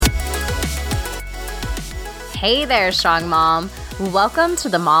Hey there, Strong Mom. Welcome to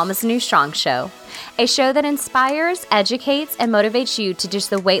the Mom is the New Strong Show, a show that inspires, educates, and motivates you to ditch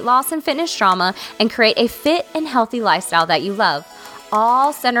the weight loss and fitness drama and create a fit and healthy lifestyle that you love,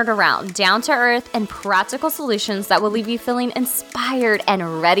 all centered around down-to-earth and practical solutions that will leave you feeling inspired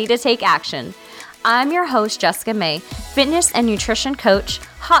and ready to take action. I'm your host, Jessica May, fitness and nutrition coach,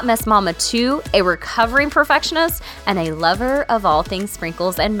 hot mess mama too, a recovering perfectionist, and a lover of all things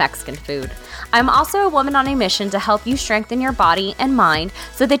sprinkles and Mexican food. I'm also a woman on a mission to help you strengthen your body and mind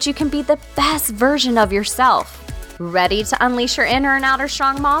so that you can be the best version of yourself. Ready to unleash your inner and outer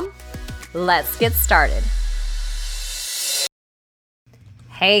strong mom? Let's get started.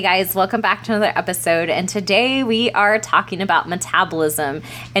 Hey guys, welcome back to another episode, and today we are talking about metabolism,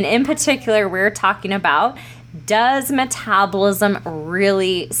 and in particular we're talking about, does metabolism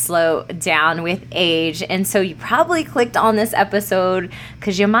really slow down with age? And so you probably clicked on this episode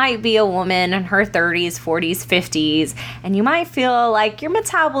because you might be a woman in her 30s, 40s, 50s, and you might feel like your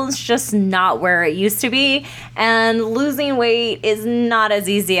metabolism is just not where it used to be, and losing weight is not as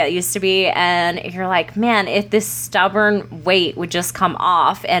easy as it used to be, and you're like, man, if this stubborn weight would just come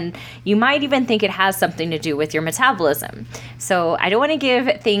off, and you might even think it has something to do with your metabolism. So I don't want to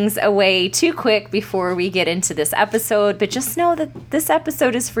give things away too quick before we get into this episode, but just know that this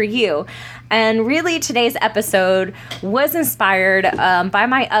episode is for you. And really, today's episode was inspired by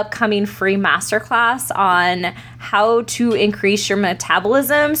my upcoming free masterclass on how to increase your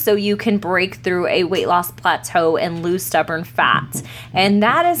metabolism so you can break through a weight loss plateau and lose stubborn fat. And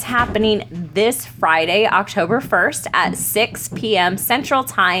that is happening this Friday, October 1st at 6 p.m. Central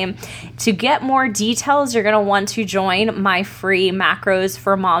Time. To get more details, you're going to want to join my free Macros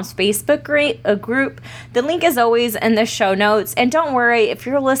for Moms Facebook group. The link is always in the show notes. And don't worry, if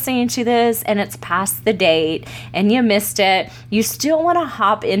you're listening to this and it's past the date and you missed it, you still want to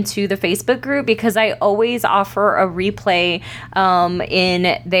hop into the Facebook group because I always offer a replay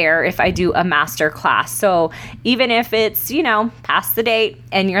in there if I do a master class. So even if it's, past the date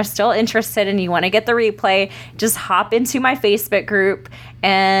and you're still interested and you want to get the replay, just hop into my Facebook group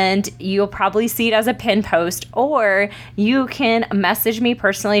and you'll probably see it as a pin post, or you can message me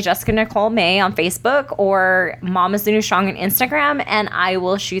personally, Jessica Nicole May on Facebook, or Mom is the New Strong on Instagram, and I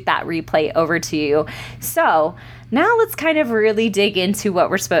will shoot that replay over to you. So now let's kind of really dig into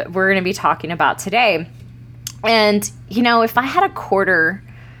what we're going to be talking about today. And, if I had a quarter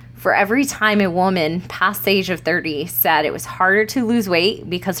for every time a woman past the age of 30 said it was harder to lose weight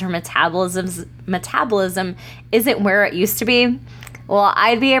because her metabolism isn't where it used to be, well,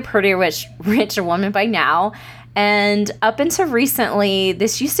 I'd be a pretty rich woman by now. And up until recently,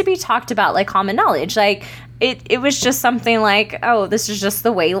 this used to be talked about like common knowledge. Like it was just something like, oh, this is just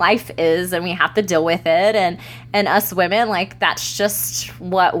the way life is and we have to deal with it. And us women, like that's just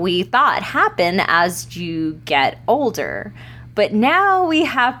what we thought happened as you get older. But now we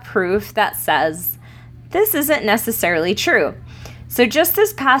have proof that says this isn't necessarily true. So just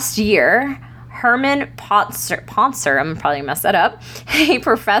this past year, Herman Pontzer, I'm probably going to mess that up, a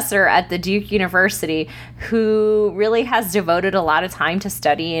professor at the Duke University who really has devoted a lot of time to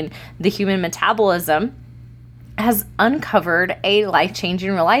studying the human metabolism, has uncovered a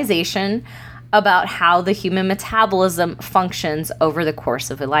life-changing realization about how the human metabolism functions over the course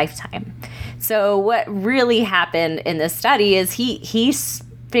of a lifetime. So what really happened in this study is he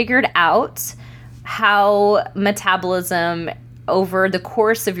figured out how metabolism over the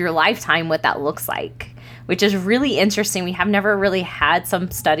course of your lifetime, what that looks like, which is really interesting. We have never really had some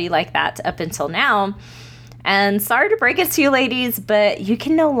study like that up until now. And sorry to break it to you ladies, but you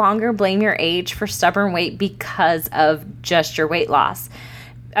can no longer blame your age for stubborn weight because of just your weight loss.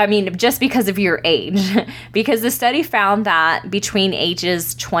 I mean, just because of your age, because the study found that between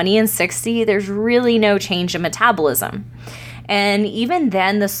ages 20 and 60, there's really no change in metabolism. And even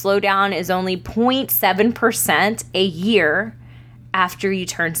then, the slowdown is only 0.7% a year after you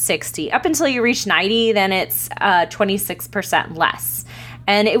turn 60. Up until you reach 90, then it's 26% less.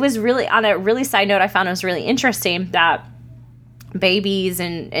 And it was really, on a really side note, I found it was really interesting that babies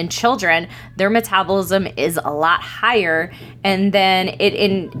and children, their metabolism is a lot higher, and then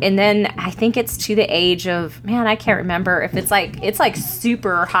then I think it's to the age of, man, I can't remember if it's like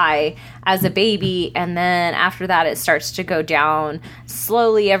super high as a baby, and then after that it starts to go down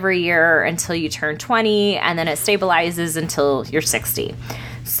slowly every year until you turn 20, and then it stabilizes until you're 60.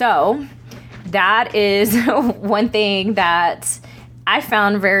 So that is one thing that I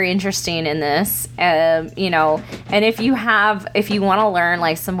found very interesting in this, and if you want to learn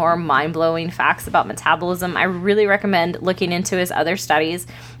like some more mind-blowing facts about metabolism, I really recommend looking into his other studies.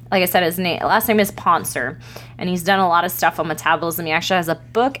 like I said, his last name is Ponser, and he's done a lot of stuff on metabolism. He actually has a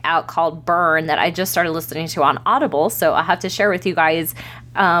book out called Burn that I just started listening to on Audible, so I'll have to share with you guys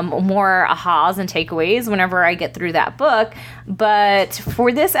more ahas and takeaways whenever I get through that book. But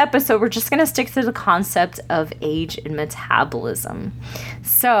for this episode, we're just going to stick to the concept of age and metabolism.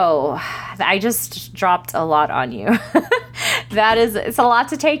 So I just dropped a lot on you. It's a lot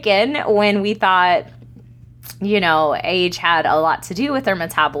to take in when we thought, age had a lot to do with our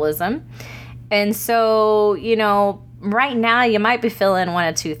metabolism. And so, right now you might be feeling one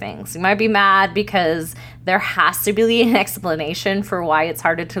of two things. You might be mad because there has to be an explanation for why it's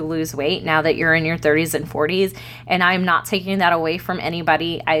harder to lose weight now that you're in your 30s and 40s. And I'm not taking that away from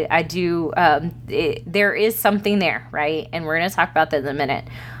anybody. I do. There is something there, right? And we're going to talk about that in a minute.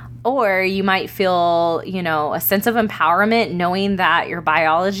 Or you might feel, a sense of empowerment knowing that your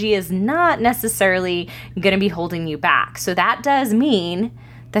biology is not necessarily going to be holding you back. So that does mean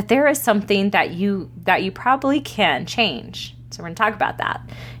that there is something that you probably can change. So we're going to talk about that.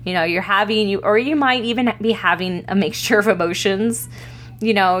 You might even be having a mixture of emotions.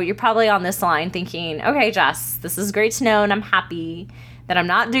 You're probably on this line thinking, okay, Jess, this is great to know, and I'm happy that I'm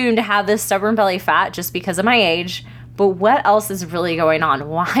not doomed to have this stubborn belly fat just because of my age. But what else is really going on?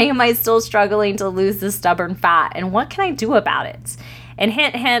 Why am I still struggling to lose this stubborn fat? And what can I do about it? And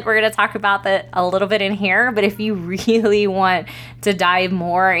hint, hint, we're going to talk about that a little bit in here. But if you really want to dive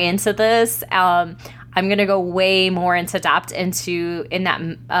more into this, I'm going to go way more into depth in that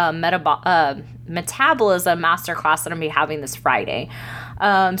metabolism masterclass that I'm going to be having this Friday.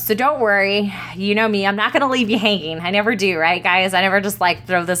 So don't worry. You know me, I'm not going to leave you hanging. I never do, right, guys? I never just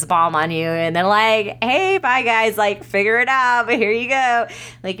throw this bomb on you and then hey, bye, guys, figure it out, but here you go.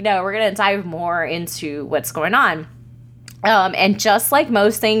 No, we're going to dive more into what's going on. And just like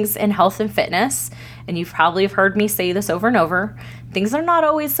most things in health and fitness, and you've probably heard me say this over and over, things are not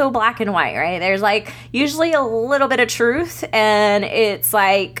always so black and white, right? There's usually a little bit of truth, and it's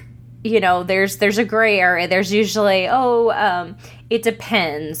there's a gray area. There's usually, it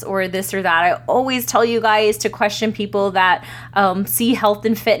depends, or this or that. I always tell you guys to question people that see health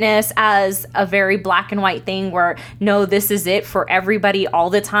and fitness as a very black and white thing where, no, this is it for everybody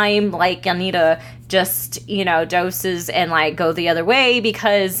all the time. You need to just, doses and go the other way,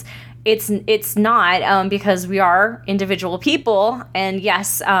 because it's not, because we are individual people. And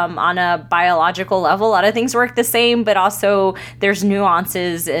yes, on a biological level, a lot of things work the same, but also there's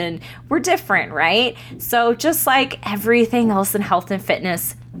nuances and we're different, right? So just like everything else in health and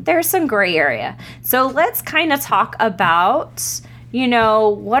fitness, there's some gray area. So let's kind of talk about,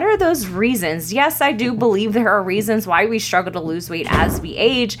 what are those reasons? Yes, I do believe there are reasons why we struggle to lose weight as we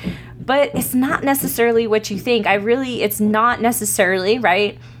age, but it's not necessarily what you think. It's not necessarily,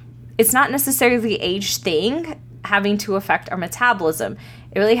 right? It's not necessarily the age thing having to affect our metabolism.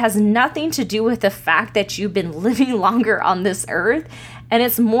 It really has nothing to do with the fact that you've been living longer on this earth. And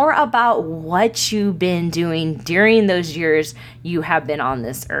it's more about what you've been doing during those years you have been on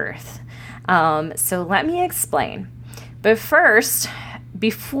this earth. So let me explain. But first,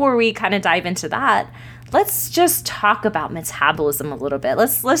 before we kind of dive into that, let's just talk about metabolism a little bit.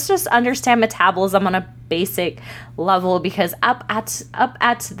 Let's just understand metabolism on a basic level, because up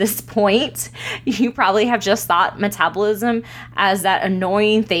at this point, you probably have just thought metabolism as that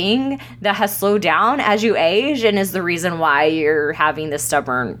annoying thing that has slowed down as you age and is the reason why you're having this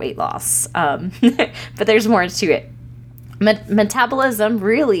stubborn weight loss. But there's more to it. Metabolism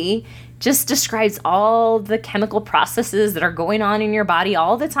really just describes all the chemical processes that are going on in your body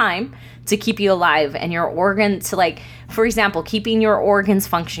all the time to keep you alive, and your organ to, for example, keeping your organs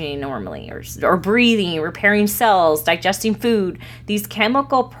functioning normally, or breathing, repairing cells, digesting food. These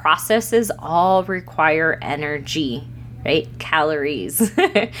chemical processes all require energy, right? Calories.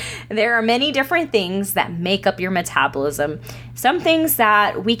 There are many different things that make up your metabolism. Some things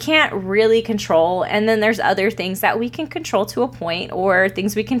that we can't really control, and then there's other things that we can control to a point, or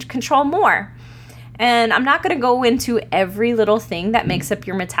things we can control more. And I'm not going to go into every little thing that makes up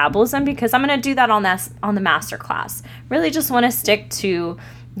your metabolism, because I'm going to do that on the master class. Really just want to stick to,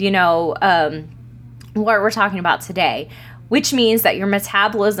 what we're talking about today, which means that your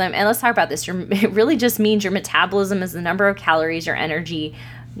metabolism, and let's talk about this, it really just means your metabolism is the number of calories your energy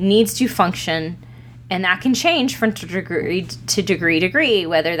needs to function. And that can change from degree to degree,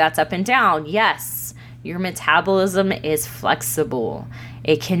 whether that's up and down. Yes, your metabolism is flexible.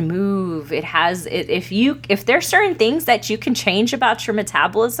 It can move. If there's certain things that you can change about your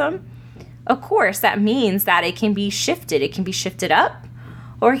metabolism, of course, that means that it can be shifted. It can be shifted up,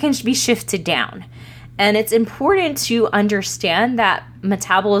 or it can be shifted down. And it's important to understand that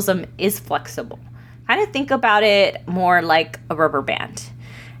metabolism is flexible. Kind of think about it more like a rubber band.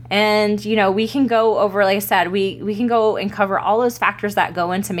 And, we can go over, like I said, we can go and cover all those factors that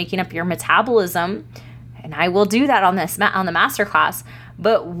go into making up your metabolism. And I will do that on the masterclass.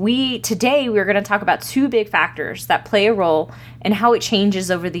 But today we're going to talk about two big factors that play a role in how it changes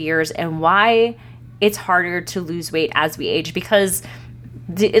over the years and why it's harder to lose weight as we age. Because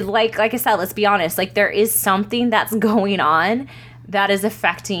like I said, let's be honest, like there is something that's going on that is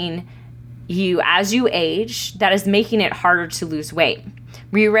affecting you as you age that is making it harder to lose weight.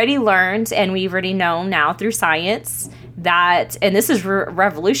 We already learned and we've already known now through science that, and this is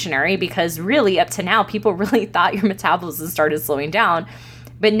revolutionary because really up to now, people really thought your metabolism started slowing down.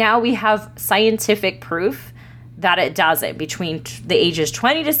 But now we have scientific proof that it doesn't. Between the ages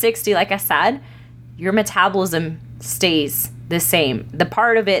 20 to 60, like I said, your metabolism stays the same. The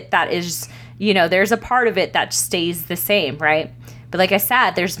part of it that is, there's a part of it that stays the same, right? But like I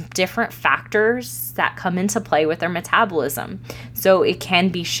said, there's different factors that come into play with our metabolism. So it can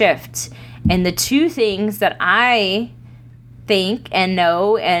be shift. And the two things that I think and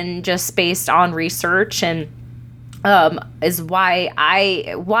know, and just based on research and is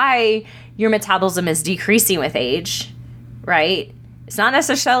why your metabolism is decreasing with age, right? It's not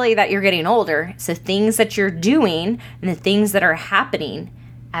necessarily that you're getting older. It's the things that you're doing and the things that are happening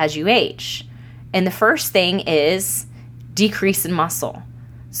as you age. And the first thing is decrease in muscle.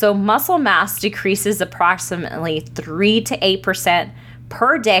 So muscle mass decreases approximately 3 to 8%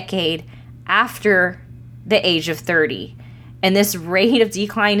 per decade after the age of 30. And this rate of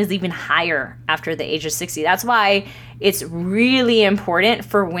decline is even higher after the age of 60. That's why it's really important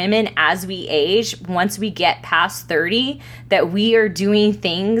for women as we age, once we get past 30, that we are doing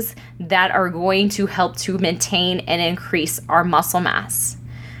things that are going to help to maintain and increase our muscle mass.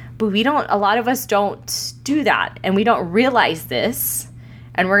 But a lot of us don't do that, and we don't realize this.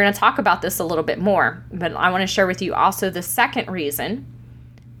 And we're going to talk about this a little bit more. But I want to share with you also the second reason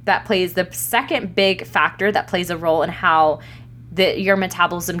the second big factor that plays a role in how your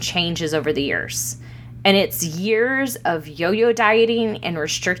metabolism changes over the years. And it's years of yo-yo dieting and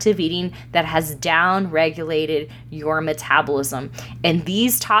restrictive eating that has down-regulated your metabolism. And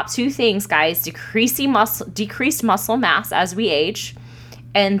these top two things, guys, decreased muscle mass as we age,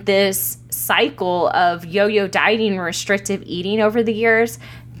 and this cycle of yo-yo dieting and restrictive eating over the years,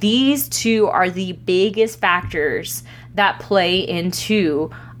 these two are the biggest factors that play into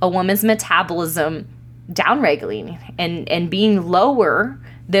a woman's metabolism downregulating and being lower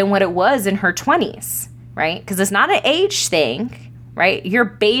than what it was in her 20s, right? Because it's not an age thing, right? Your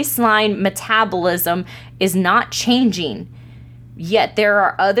baseline metabolism is not changing, yet there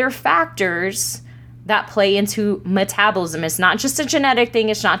are other factors that play into metabolism. It's not just a genetic thing.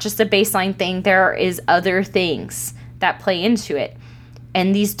 It's not just a baseline thing. There is other things that play into it.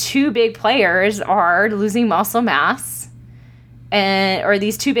 And these two big players are losing muscle mass, or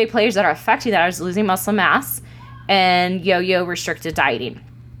these two big players that are affecting that are losing muscle mass and yo-yo restricted dieting.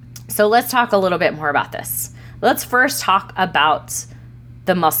 So let's talk a little bit more about this. Let's first talk about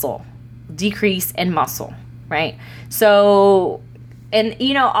the muscle, decrease in muscle, right? So, and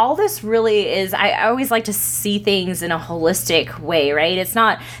all this really is, I always like to see things in a holistic way, right?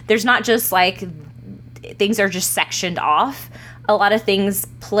 There's not just like things are just sectioned off. A lot of things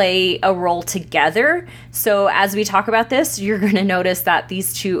play a role together. So as we talk about this, you're going to notice that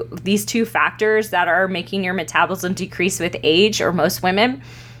these two factors that are making your metabolism decrease with age, or most women,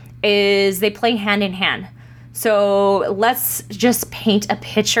 is they play hand in hand. So let's just paint a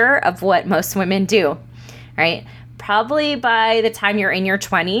picture of what most women do, right? Probably by the time you're in your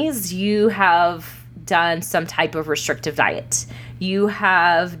 20s, you have done some type of restrictive diet. You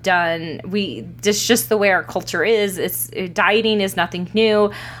have done, just the way our culture is, dieting is nothing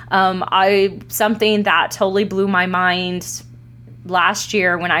new. Something that totally blew my mind last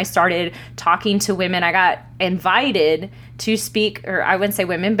year when I started talking to women. I got invited to speak, or I wouldn't say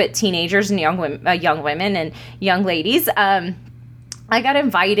women, but teenagers and young women and young ladies. I got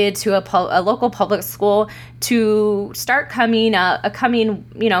invited to a local public school to start coming a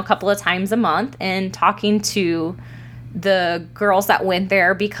couple of times a month and talking to the girls that went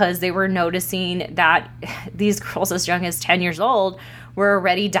there, because they were noticing that these girls as young as 10 years old were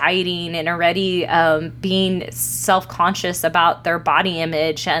already dieting and already being self-conscious about their body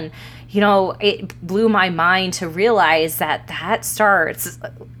image. And, it blew my mind to realize that starts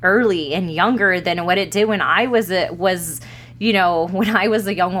early and younger than what it did when I was when I was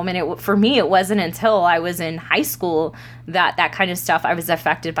a young woman. For me, it wasn't until I was in high school that kind of stuff, I was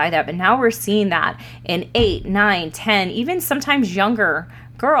affected by that. But now we're seeing that in 8, 9, 10, even sometimes younger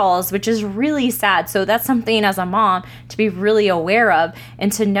girls, which is really sad. So that's something as a mom to be really aware of,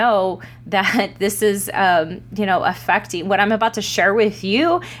 and to know that this is, affecting what I'm about to share with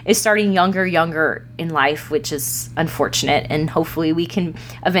you is starting younger in life, which is unfortunate. And hopefully we can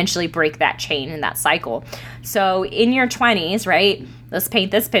eventually break that chain and that cycle. So in your 20s, right? Let's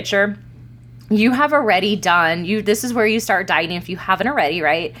paint this picture. You have already done, this is where you start dieting if you haven't already,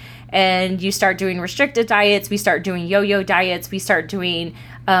 right? And you start doing restricted diets. We start doing yo-yo diets. We start doing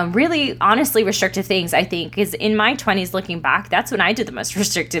really, honestly, restrictive things, I think. Because in my 20s, looking back, that's when I did the most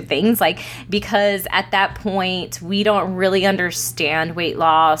restrictive things. Because at that point, we don't really understand weight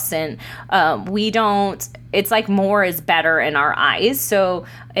loss. And it's like more is better in our eyes. So,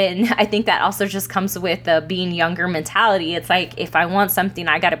 and I think that also just comes with the being younger mentality. It's like, if I want something,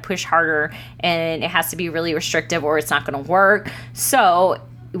 I got to push harder, and it has to be really restrictive or it's not going to work. So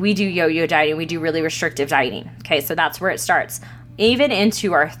we do yo-yo dieting. We do really restrictive dieting. Okay, so that's where it starts. Even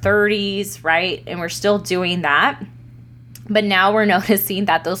into our 30s, right? And we're still doing that. But now we're noticing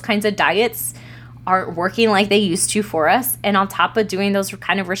that those kinds of diets aren't working like they used to for us. And on top of doing those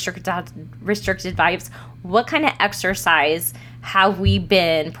kind of restricted diets, what kind of exercise have we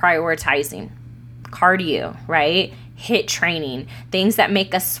been prioritizing? Cardio, right? HIIT training, things that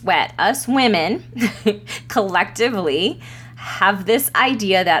make us sweat. Us women collectively have this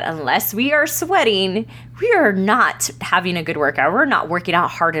idea that unless we are sweating, we are not having a good workout. We're not working out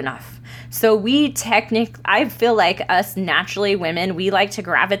hard enough. So I feel like us naturally women, we like to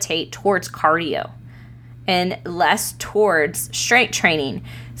gravitate towards cardio and less towards strength training.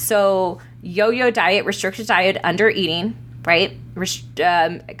 So yo-yo diet, restricted diet, under eating, right?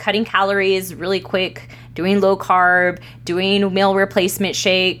 Cutting calories really quick, doing low carb, doing meal replacement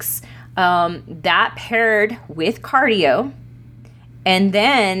shakes, that paired with cardio. And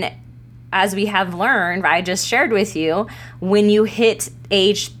then, as we have learned, I just shared with you, when you hit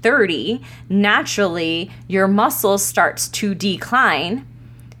age 30, naturally your muscles starts to decline.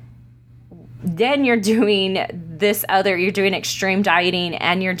 Then you're doing you're doing extreme dieting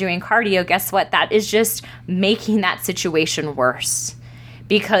and you're doing cardio. Guess what? That is just making that situation worse.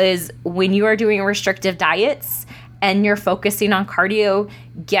 Because when you are doing restrictive diets and you're focusing on cardio,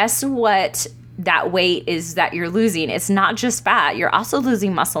 guess what? That weight is that you're losing. It's not just fat. You're also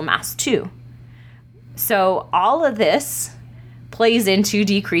losing muscle mass too. So all of this plays into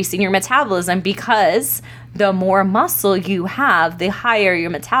decreasing your metabolism, because the more muscle you have, the higher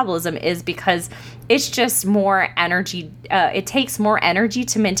your metabolism is, because it's just more energy. It takes more energy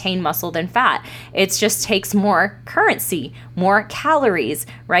to maintain muscle than fat. It just takes more currency, more calories,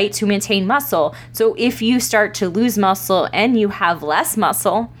 right, to maintain muscle. So if you start to lose muscle and you have less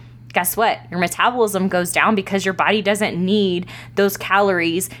muscle, guess what? Your metabolism goes down, because your body doesn't need those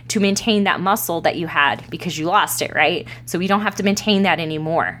calories to maintain that muscle that you had because you lost it, right? So we don't have to maintain that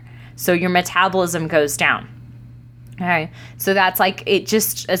anymore. So your metabolism goes down. Okay. So that's like, it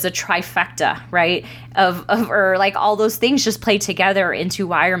just as a trifecta, right? Or like all those things just play together into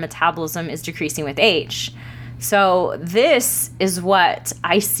why your metabolism is decreasing with age. So this is what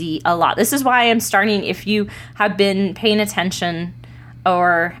I see a lot. This is why I'm starting, if you have been paying attention,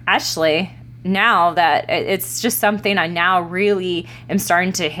 or actually now that it's just something I now really am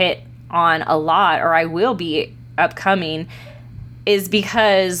starting to hit on a lot, or I will be upcoming, is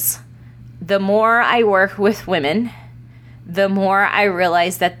because the more I work with women, the more I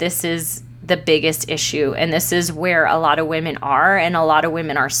realize that this is the biggest issue. And this is where a lot of women are, and a lot of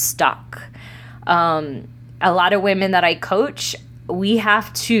women are stuck. A lot of women that I coach, we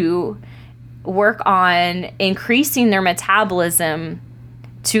have to work on increasing their metabolism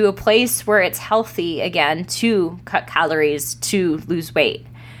to a place where it's healthy again, to cut calories, to lose weight.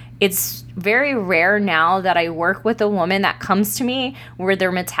 It's very rare now that I work with a woman that comes to me where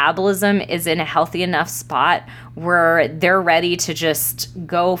their metabolism is in a healthy enough spot where they're ready to just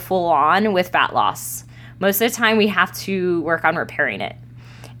go full on with fat loss. Most of the time we have to work on repairing it.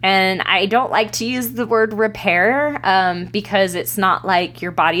 And I don't like to use the word repair because it's not like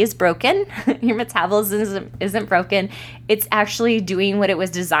your body is broken. Your metabolism isn't broken. It's actually doing what it was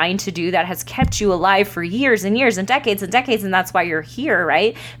designed to do, that has kept you alive for years and years and decades and decades. And that's why you're here,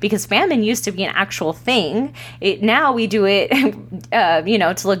 right? Because famine used to be an actual thing. Now we do it,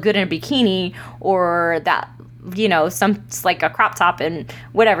 to look good in a bikini, or that, some like a crop top and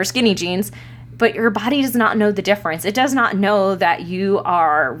whatever, skinny jeans. But your body does not know the difference. It does not know that you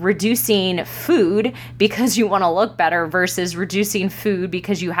are reducing food because you want to look better versus reducing food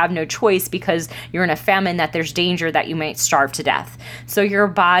because you have no choice, because you're in a famine, that there's danger that you might starve to death. So your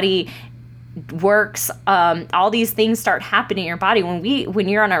body works, all these things start happening in your body when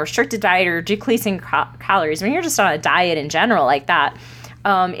you're on a restricted diet or decreasing calories, when you're just on a diet in general like that.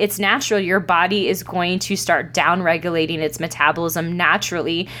 it's natural. Your body is going to start down regulating its metabolism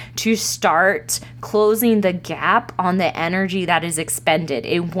naturally to start closing the gap on the energy that is expended.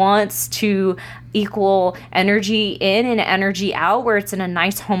 It wants to equal energy in and energy out, where it's in a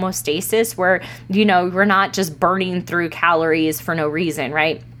nice homeostasis where, we're not just burning through calories for no reason,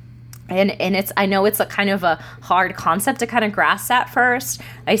 right? And it's, I know it's a kind of a hard concept to kind of grasp at first.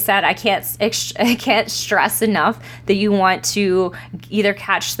 I said I can't stress enough that you want to either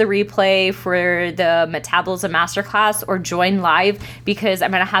catch the replay for the Metabolism Masterclass or join live, because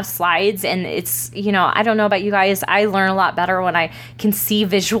I'm going to have slides, and it's, I don't know about you guys, I learn a lot better when I can see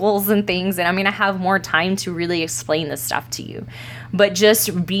visuals and things, and I'm going to have more time to really explain this stuff to you. But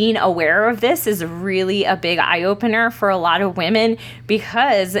just being aware of this is really a big eye-opener for a lot of women,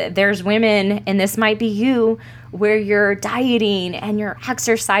 because there's women, and this might be you, where you're dieting and you're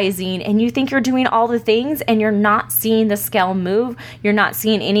exercising and you think you're doing all the things and you're not seeing the scale move. You're not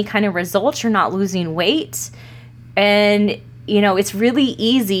seeing any kind of results. You're not losing weight. And, it's really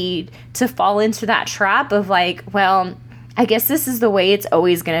easy to fall into that trap of like, well, I guess this is the way it's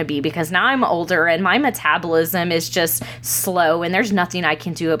always going to be, because now I'm older and my metabolism is just slow and there's nothing I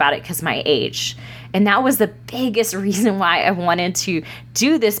can do about it because my age. And that was the biggest reason why I wanted to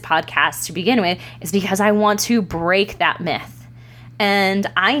do this podcast to begin with, is because I want to break that myth. And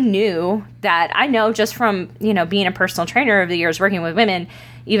I know just from, being a personal trainer over the years, working with women,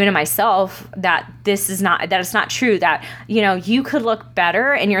 even in myself, that it's not true, that, you could look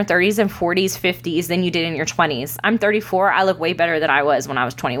better in your 30s and 40s, 50s than you did in your 20s. I'm 34. I look way better than I was when I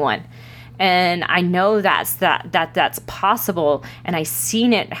was 21. And I know that's possible, and I've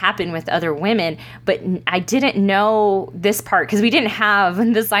seen it happen with other women, but I didn't know this part because we didn't have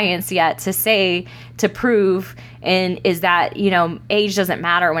the science yet to prove, and is that, age doesn't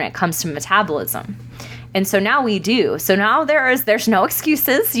matter when it comes to metabolism. And so now we do. So now there's no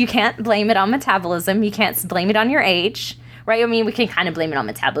excuses. You can't blame it on metabolism. You can't blame it on your age, right? I mean, we can kind of blame it on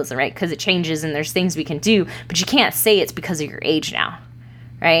metabolism, right? Because it changes and there's things we can do, but you can't say it's because of your age now.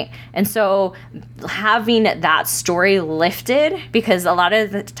 Right. And so having that story lifted, because a lot of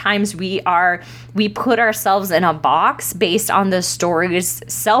the times we put ourselves in a box based on the stories,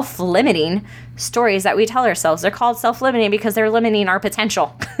 self-limiting stories that we tell ourselves. They're called self-limiting because they're limiting our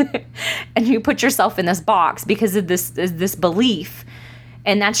potential. And you put yourself in this box because of this belief,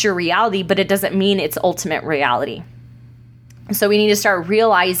 and that's your reality, but it doesn't mean it's ultimate reality. So we need to start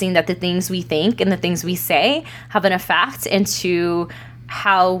realizing that the things we think and the things we say have an effect into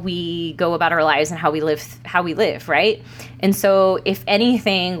how we go about our lives and how we live, right? And so if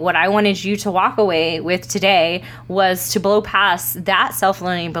anything, what I wanted you to walk away with today was to blow past that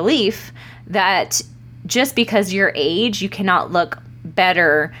self-limiting belief that just because your age, you cannot look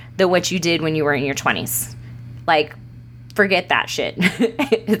better than what you did when you were in your 20s. Like, forget that shit.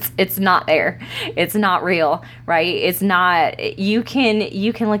 It's not there. It's not real, right? It's not, you can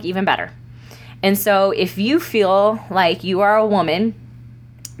look even better. And so if you feel like you are a woman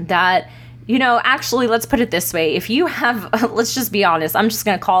that, actually, let's put it this way. If you have, let's just be honest, I'm just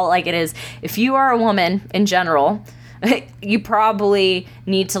going to call it like it is. If you are a woman in general, you probably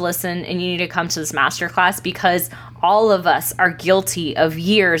need to listen and you need to come to this masterclass, because all of us are guilty of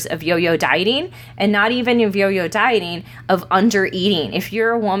years of yo-yo dieting, and not even of yo-yo dieting, of under eating. If you're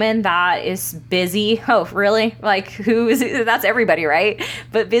a woman that is busy, oh, really? Like, who is it? That's everybody, right?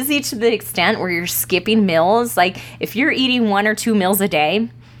 But busy to the extent where you're skipping meals. Like, if you're eating 1 or 2 meals a day,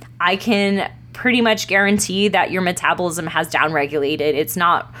 I can pretty much guarantee that your metabolism has downregulated. It's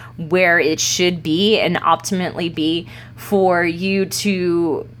not where it should be and optimally be for you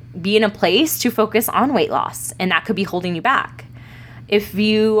to be in a place to focus on weight loss, and that could be holding you back. If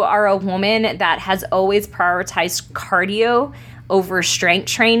you are a woman that has always prioritized cardio over strength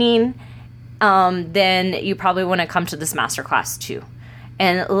training, then you probably want to come to this masterclass too.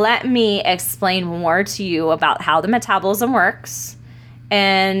 And let me explain more to you about how the metabolism works.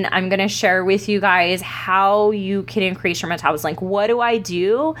 And I'm going to share with you guys how you can increase your metabolism. Like, what do I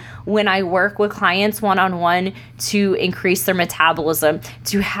do when I work with clients one-on-one to increase their metabolism,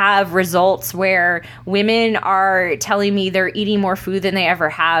 to have results where women are telling me they're eating more food than they ever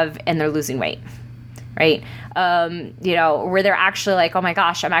have and they're losing weight, right? Where they're actually like, oh my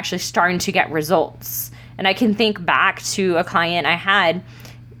gosh, I'm actually starting to get results. And I can think back to a client I had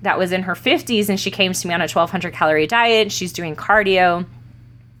that was in her 50s, and she came to me on a 1,200 calorie diet. She's doing cardio.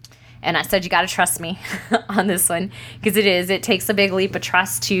 And I said, you got to trust me on this one, because it takes a big leap of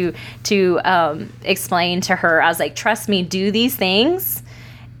trust to explain to her. I was like, trust me, do these things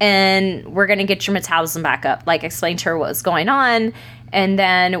and we're going to get your metabolism back up. Like, explain to her what was going on. And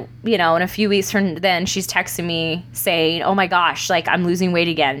then, you know, in a few weeks from then, she's texting me saying, oh my gosh, like I'm losing weight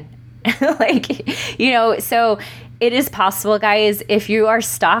again. Like, you know, so it is possible, guys. If you are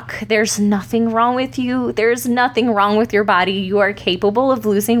stuck, there's nothing wrong with you. There's nothing wrong with your body. You are capable of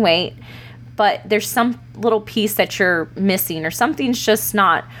losing weight, but there's some little piece that you're missing, or something's just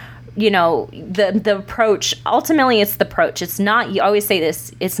not, you know, the approach. Ultimately, it's the approach. It's not, you always say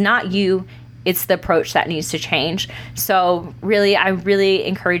this, it's not you, it's the approach that needs to change. So really, I really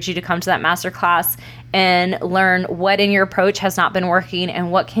encourage you to come to that masterclass and learn what in your approach has not been working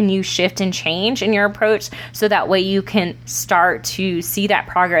and what can you shift and change in your approach, so that way you can start to see that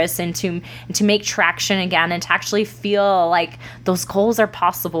progress and to make traction again, and to actually feel like those goals are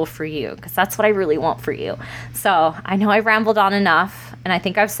possible for you, because that's what I really want for you. So I know I've rambled on enough, and I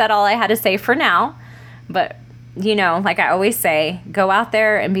think I've said all I had to say for now, but you know, like I always say, go out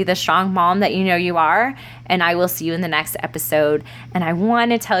there and be the strong mom that you know you are, and I will see you in the next episode. And I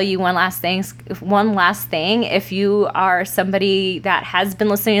want to tell you one last thing. If you are somebody that has been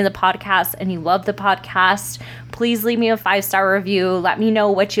listening to the podcast and you love the podcast, please leave me a 5-star review. Let me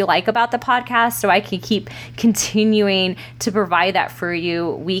know what you like about the podcast so I can keep continuing to provide that for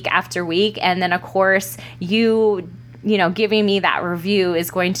you week after week. And then, of course, you know, giving me that review is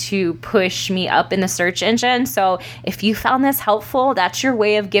going to push me up in the search engine. So if you found this helpful, that's your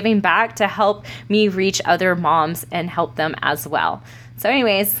way of giving back to help me reach other moms and help them as well. So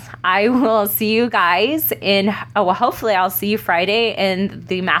anyways, I will see you guys hopefully I'll see you Friday in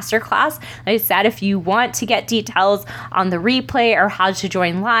the masterclass. Like I said, if you want to get details on the replay or how to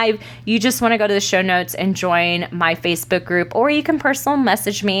join live, you just want to go to the show notes and join my Facebook group, or you can personal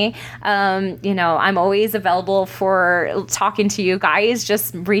message me. You know, I'm always available for talking to you guys.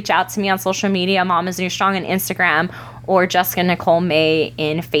 Just reach out to me on social media, Mom is New Strong on Instagram, or Jessica Nicole May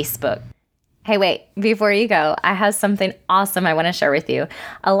in Facebook. Hey, wait, before you go, I have something awesome I want to share with you.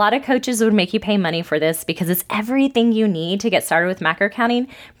 A lot of coaches would make you pay money for this because it's everything you need to get started with macro counting,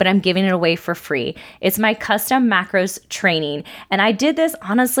 but I'm giving it away for free. It's my custom macros training. And I did this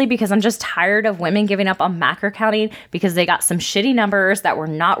honestly because I'm just tired of women giving up on macro counting because they got some shitty numbers that were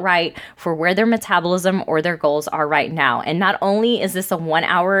not right for where their metabolism or their goals are right now. And not only is this a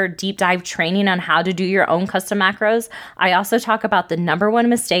 1-hour deep dive training on how to do your own custom macros, I also talk about the number one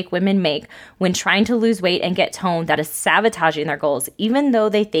mistake women make when trying to lose weight and get toned that is sabotaging their goals, even though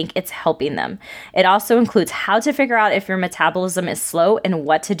they think it's helping them. It also includes how to figure out if your metabolism is slow and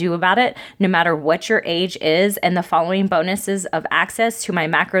what to do about it, no matter what your age is, and the following bonuses of access to my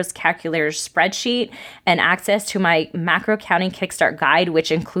macros calculator spreadsheet and access to my macro counting kickstart guide,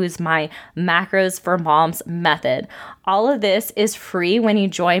 which includes my macros for moms method. All of this is free when you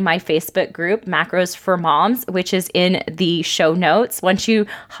join my Facebook group, Macros for Moms, which is in the show notes. Once you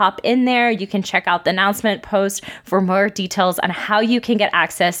hop in there, you can check out the announcement post for more details on how you can get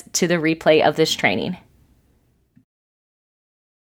access to the replay of this training.